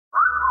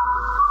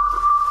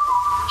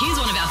Here's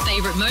one of our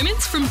favourite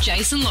moments from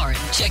Jason Lauren.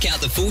 Check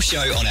out the full show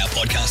on our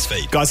podcast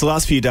feed. Guys, the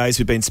last few days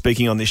we've been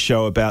speaking on this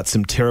show about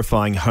some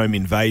terrifying home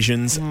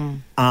invasions,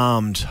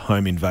 armed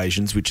home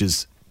invasions, which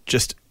is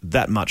just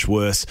that much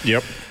worse.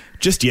 Yep.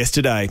 Just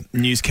yesterday,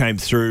 news came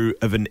through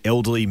of an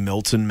elderly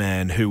Melton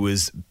man who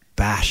was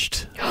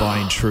bashed by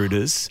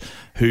intruders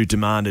who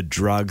demanded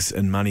drugs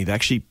and money. They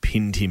actually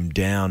pinned him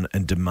down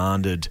and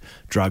demanded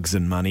drugs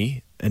and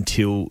money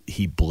until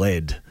he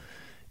bled.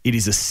 It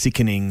is a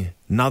sickening,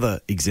 another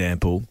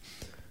example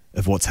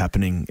of what's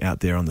happening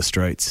out there on the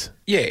streets.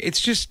 Yeah, it's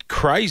just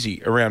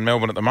crazy around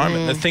Melbourne at the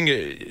moment. The thing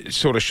that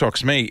sort of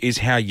shocks me is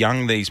how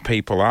young these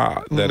people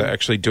are that are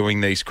actually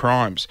doing these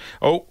crimes.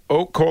 Oh,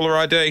 caller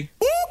ID.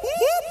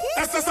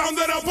 That's the sound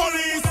of the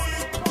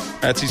police.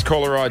 That's his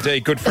caller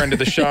ID. Good friend of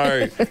the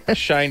show,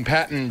 Shane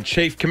Patton,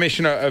 Chief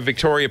Commissioner of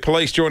Victoria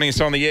Police, joining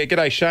us on the air.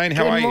 G'day, Shane.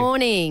 How are you? Good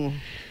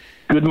morning.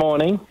 Good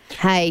morning.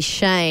 Hey,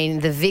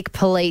 Shane, the Vic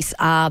Police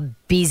are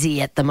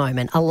busy at the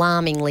moment,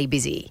 alarmingly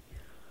busy.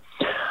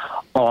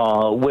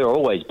 We're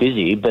always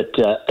busy, but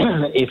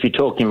if you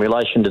talk in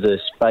relation to the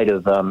spate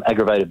of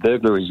aggravated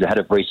burglaries we had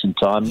of recent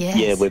time,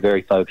 Yes. we're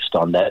very focused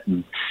on that,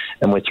 and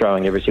we're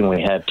throwing everything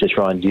we have to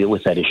try and deal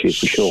with that issue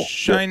for sure.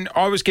 Shane,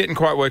 I was getting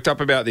quite worked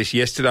up about this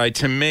yesterday.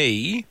 To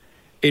me,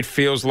 it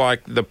feels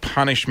like the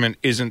punishment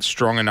isn't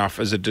strong enough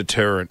as a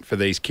deterrent for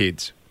these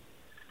kids.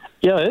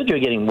 Yeah, I heard you were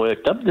getting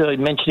worked up,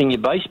 mentioning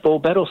your baseball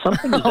bat or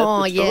something. Is that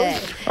Oh, the story? yeah.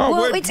 Oh,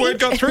 Well, word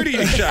got through to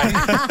you,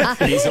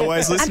 Shane. He's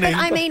always listening.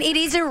 But I mean, it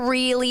is a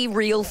really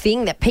real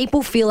thing that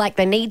people feel like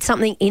they need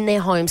something in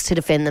their homes to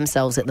defend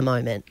themselves at the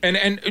moment.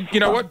 And you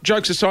know what?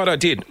 Jokes aside, I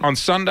did. On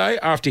Sunday,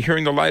 after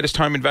hearing the latest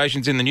home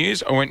invasions in the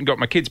news, I went and got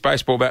my kid's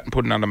baseball bat and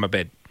put it under my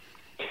bed.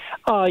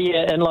 Oh,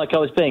 yeah, and I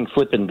was being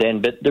flippant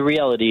then, but the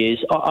reality is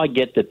I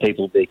get that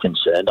people be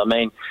concerned. I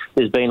mean,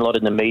 there's been a lot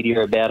in the media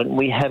about it, and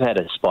we have had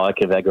a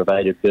spike of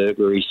aggravated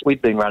burglaries.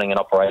 We've been running an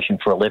operation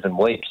for 11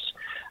 weeks,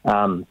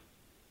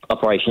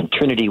 Operation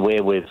Trinity,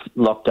 where we've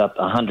locked up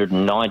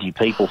 190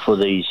 people for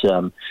these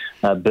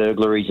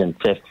burglaries and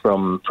theft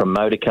from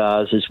motor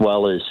cars, as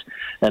well as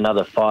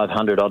another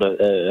 500 odd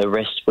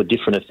arrests for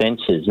different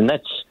offences, and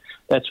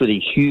that's with a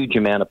huge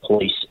amount of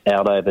police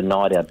out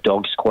overnight, our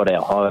dog squad, our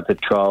highway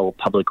patrol,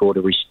 public order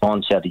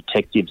response, our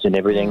detectives and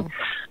everything.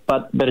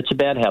 But it's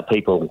about how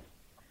people,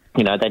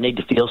 they need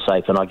to feel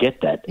safe, and I get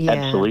that. Yeah.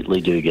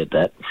 Absolutely do get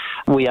that.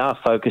 We are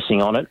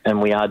focusing on it,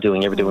 and we are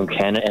doing everything we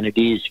can, and it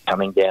is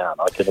coming down,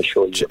 I can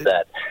assure you of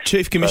that.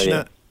 Chief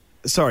Commissioner,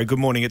 sorry, good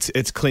morning.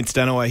 It's Clint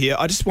Stanaway here.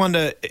 I just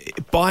wonder,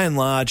 by and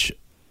large,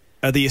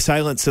 are the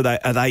assailants,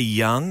 are they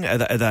young?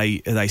 Are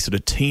they sort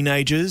of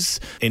teenagers?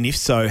 And if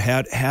so,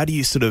 how do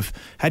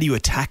you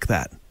attack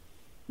that?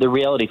 The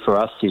reality for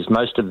us is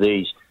most of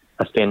these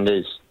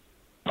offenders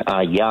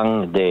are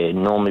young. They're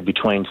normally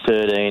between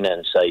 13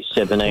 and, say,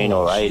 17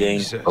 or 18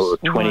 Jesus. or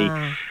 20.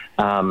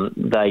 Wow.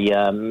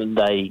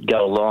 They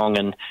go along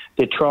and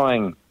they're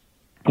trying,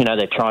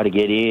 they try to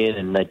get in,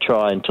 and they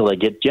try until they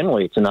get,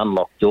 generally it's an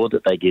unlocked door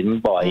that they get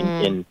in by,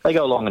 and they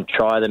go along and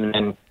try them, and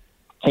then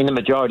in the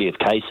majority of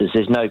cases,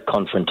 there's no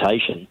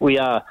confrontation. We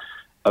are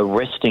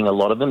arresting a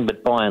lot of them,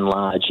 but by and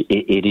large,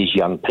 it is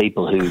young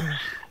people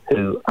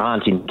who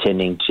aren't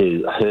intending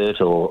to hurt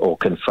or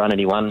confront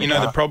anyone.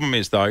 The problem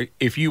is, though,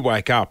 if you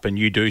wake up and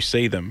you do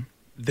see them,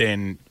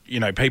 then,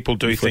 people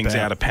do things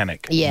out of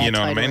panic. Yeah, you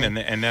know totally. what I mean?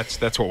 And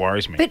that's what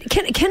worries me. But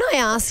can I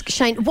ask,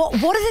 Shane, what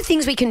are the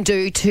things we can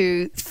do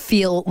to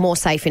feel more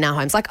safe in our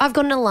homes? Like, I've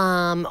got an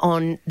alarm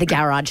on the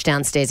garage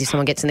downstairs if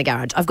someone gets in the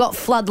garage. I've got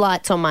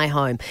floodlights on my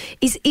home.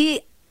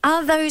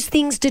 Are those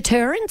things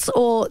deterrents,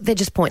 or they're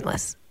just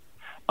pointless?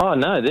 Oh,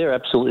 no, they're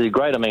absolutely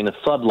great. I mean, the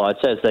floodlights,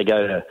 as they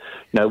go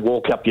to,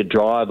 walk up your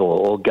drive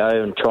or go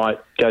and try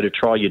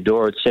your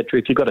door,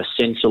 etc. If you've got a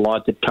sensor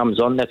light that comes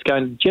on,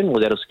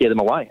 generally that'll scare them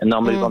away, and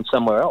they'll move on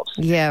somewhere else.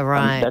 Yeah,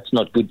 right. That's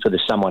not good for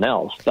someone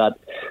else. But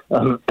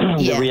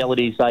the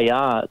reality is they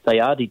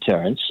are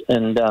deterrents,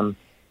 and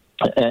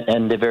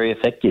they're very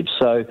effective.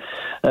 So,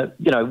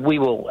 we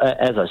will,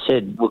 as I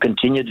said, we'll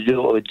continue to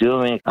do what we're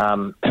doing.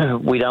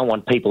 We don't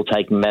want people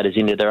taking matters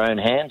into their own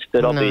hands,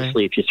 but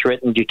obviously if you're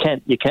threatened, you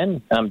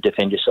can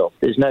defend yourself.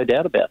 There's no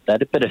doubt about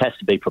that, but it has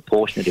to be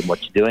proportionate in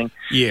what you're doing.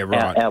 Yeah,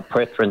 right. Our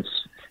preference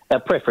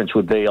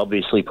would be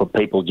obviously for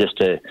people just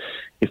to,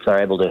 if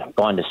they're able to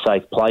find a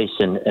safe place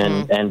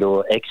and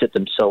or exit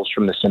themselves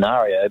from the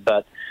scenario,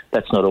 but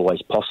that's not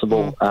always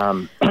possible.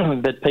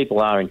 But people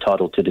are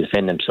entitled to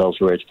defend themselves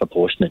where it's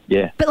proportionate,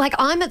 yeah. But,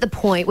 I'm at the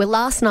point where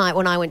last night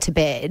when I went to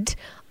bed,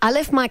 I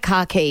left my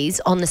car keys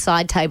on the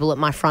side table at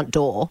my front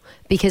door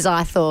because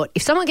I thought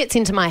if someone gets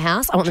into my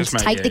house, I want them to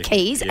take the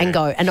keys and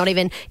go and not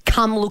even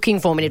come looking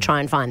for me to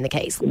try and find the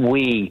keys.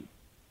 We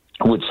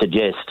would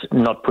suggest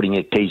not putting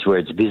your keys where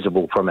it's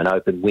visible from an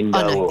open window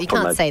or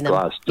from a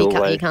glass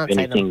doorway,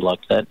 anything like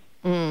that.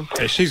 Mm.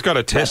 Yeah, she's got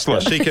a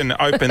Tesla. She can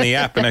open the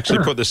app and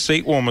actually put the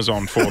seat warmers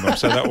on for them.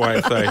 So that way,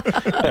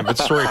 if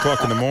it's 3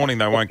 o'clock in the morning,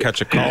 they won't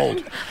catch a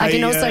cold. I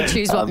can also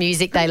choose what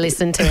music they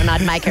listen to, and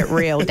I'd make it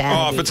real down.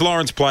 Oh, if it's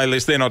Lauren's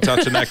playlist, they're not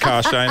touching that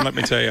car, Shane. Let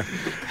me tell you.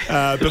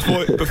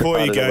 Before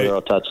you go,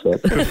 I'll touch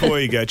that.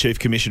 before you go, Chief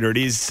Commissioner, it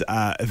is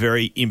a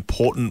very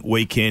important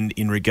weekend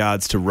in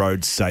regards to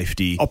road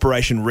safety.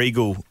 Operation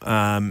Regal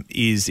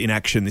is in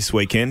action this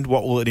weekend.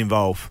 What will it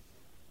involve?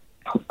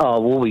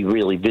 Oh, we'll be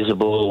really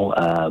visible.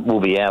 We'll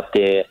be out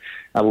there.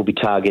 We'll be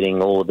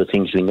targeting all of the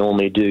things we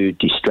normally do,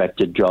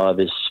 distracted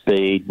drivers,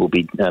 speed. We'll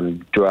be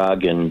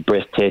drug and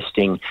breath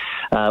testing.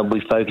 We'll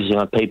be focusing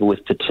on people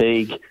with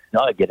fatigue.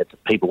 I get it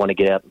that people want to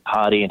get out and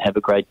party and have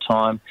a great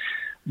time,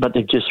 but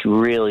they've just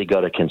really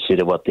got to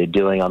consider what they're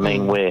doing. I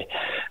mean,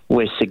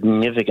 we're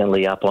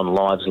significantly up on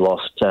lives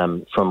lost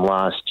from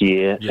last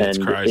year,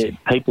 and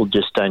people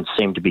just don't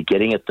seem to be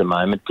getting at the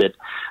moment that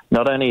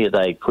not only are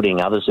they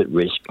putting others at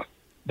risk,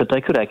 but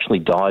they could actually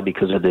die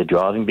because of their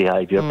driving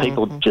behaviour.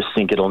 People just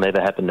think it'll never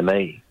happen to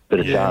me, but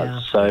it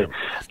does. So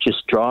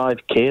just drive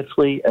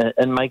carefully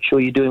and make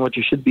sure you're doing what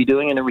you should be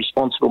doing in a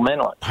responsible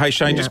manner. Hey,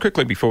 Shane, just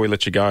quickly before we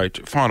let you go,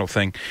 final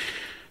thing.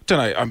 Don't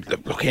know,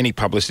 look, any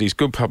publicity is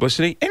good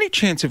publicity. Any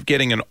chance of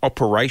getting an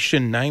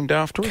operation named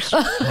after us?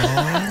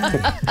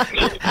 I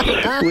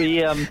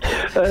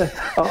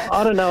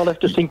don't know. I'll have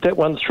to think that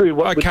one through.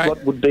 What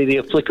would be the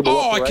applicable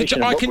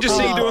operation? I can just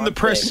see you doing the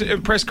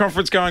press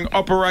conference going,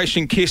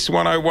 Operation Kiss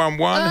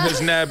 1011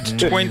 has nabbed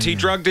 20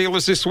 drug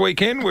dealers this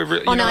weekend.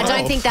 I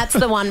don't think that's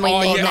the one we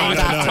need named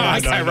after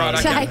us. Okay, right.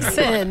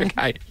 Jason.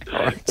 Okay.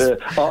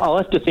 I'll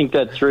have to think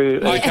that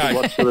through. Okay.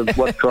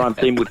 What crime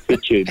theme would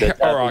fit you. But,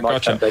 all right,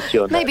 gotcha. Come back to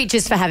you on that. Maybe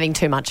just for having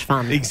too much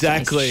fun.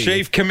 Exactly.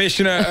 Chief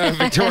Commissioner of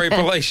Victoria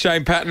Police,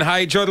 Shane Patton.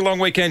 Hey, enjoy the long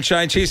weekend,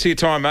 Shane. Cheers for your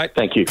time, mate.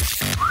 Thank you.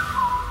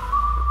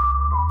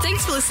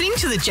 Thanks for listening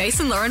to the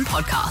Jason Lauren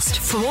podcast.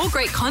 For more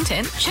great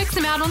content, check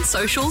them out on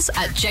socials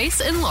at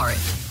Jason Lauren.